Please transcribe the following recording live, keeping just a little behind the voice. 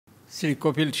Shri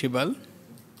Shibal,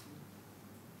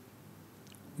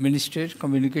 Minister,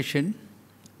 Communication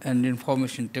and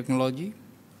Information Technology,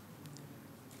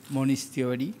 Monish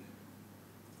Tiwari,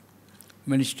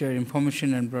 Minister,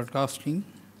 Information and Broadcasting,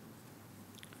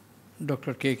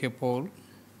 Dr. K. Paul,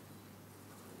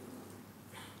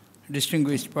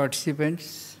 distinguished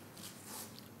participants,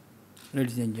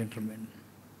 ladies and gentlemen.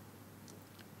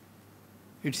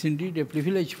 It's indeed a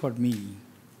privilege for me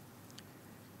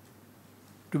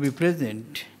to be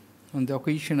present on the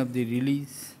occasion of the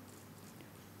release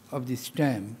of the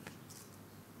stamp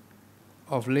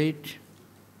of late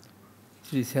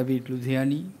Shri Sahir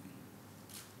Ludhianvi,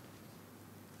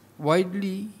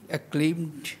 widely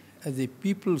acclaimed as a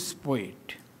people's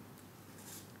poet,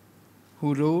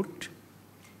 who wrote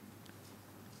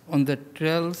on the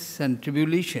trials and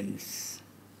tribulations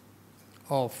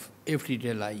of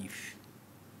everyday life,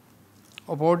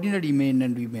 of ordinary men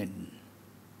and women,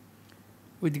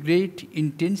 with great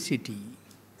intensity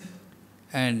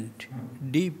and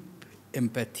deep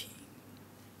empathy.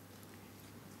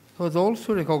 He was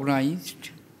also recognized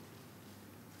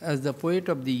as the poet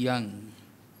of the young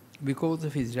because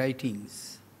of his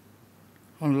writings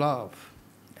on love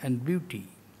and beauty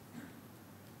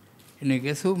in a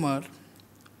gossamer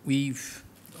weave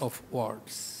of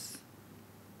words.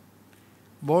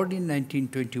 Born in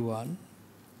 1921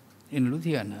 in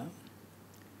Ludhiana,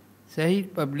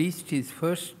 Sahir published his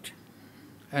first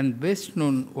and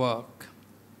best-known work,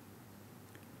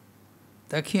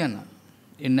 Takhiana,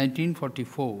 in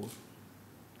 1944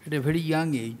 at a very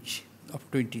young age of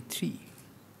 23.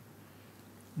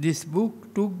 This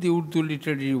book took the Urdu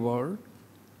literary world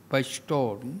by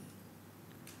storm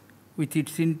with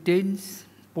its intense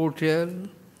portrayal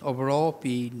of raw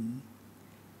pain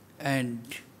and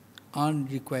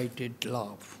unrequited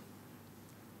love.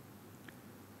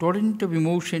 Torrent of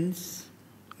emotions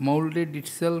molded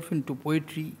itself into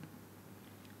poetry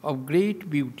of great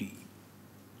beauty,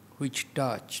 which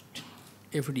touched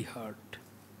every heart.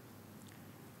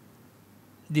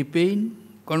 The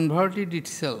pain converted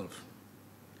itself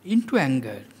into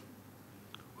anger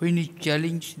when it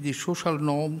challenged the social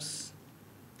norms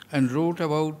and wrote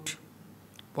about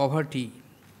poverty,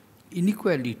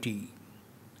 inequality,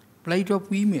 plight of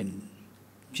women,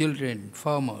 children,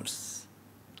 farmers,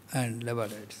 and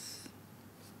laborers.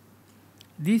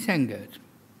 This anger,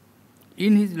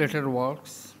 in his later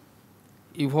works,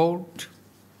 evolved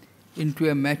into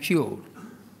a mature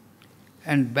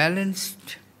and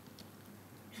balanced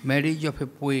marriage of a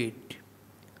poet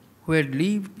who had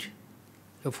lived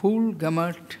a full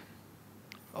gamut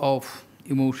of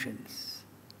emotions.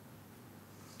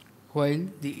 While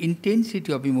the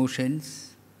intensity of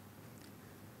emotions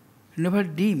never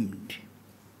dimmed,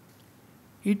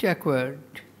 it acquired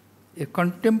a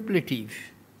contemplative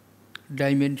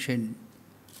dimension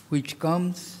which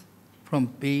comes from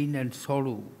pain and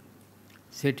sorrow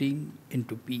setting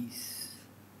into peace.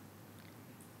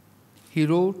 He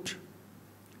wrote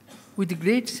with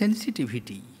great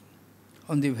sensitivity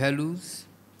on the values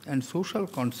and social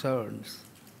concerns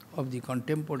of the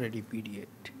contemporary period.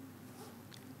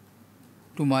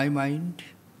 To my mind,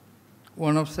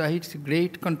 one of Sahir's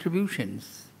great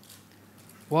contributions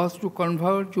was to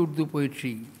convert Urdu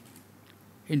poetry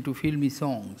into filmy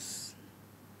songs.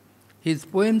 His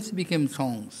poems became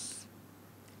songs.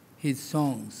 His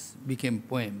songs became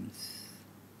poems.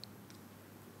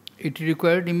 It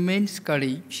required immense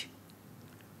courage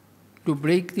to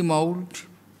break the mold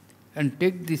and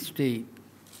take this step,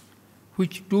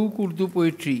 which took Urdu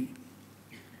poetry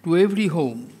to every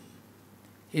home,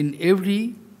 in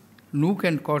every nook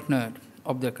and corner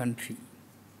of the country.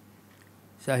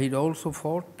 Sahir also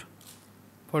fought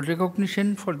for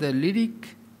recognition for the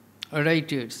lyric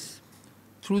writers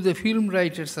through the Film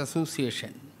Writers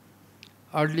Association.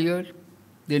 Earlier,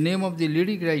 the name of the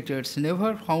lyric writers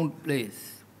never found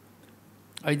place,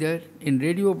 either in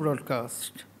radio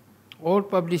broadcast or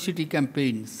publicity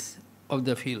campaigns of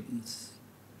the films.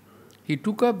 He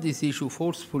took up this issue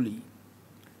forcefully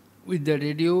with the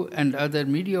radio and other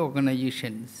media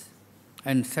organizations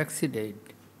and succeeded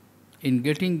in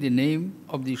getting the name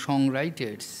of the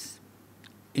songwriters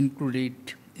included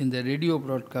in the radio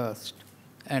broadcast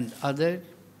and other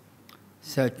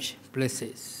such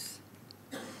places.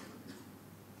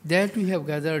 That we have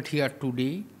gathered here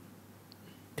today,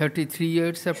 33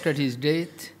 years after his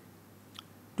death,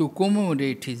 to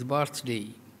commemorate his birthday,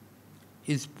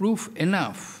 is proof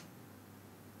enough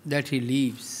that he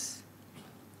lives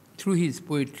through his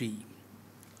poetry,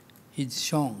 his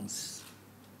songs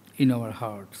in our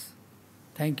hearts.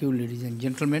 Thank you, ladies and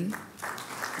gentlemen.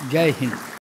 Jai Hind.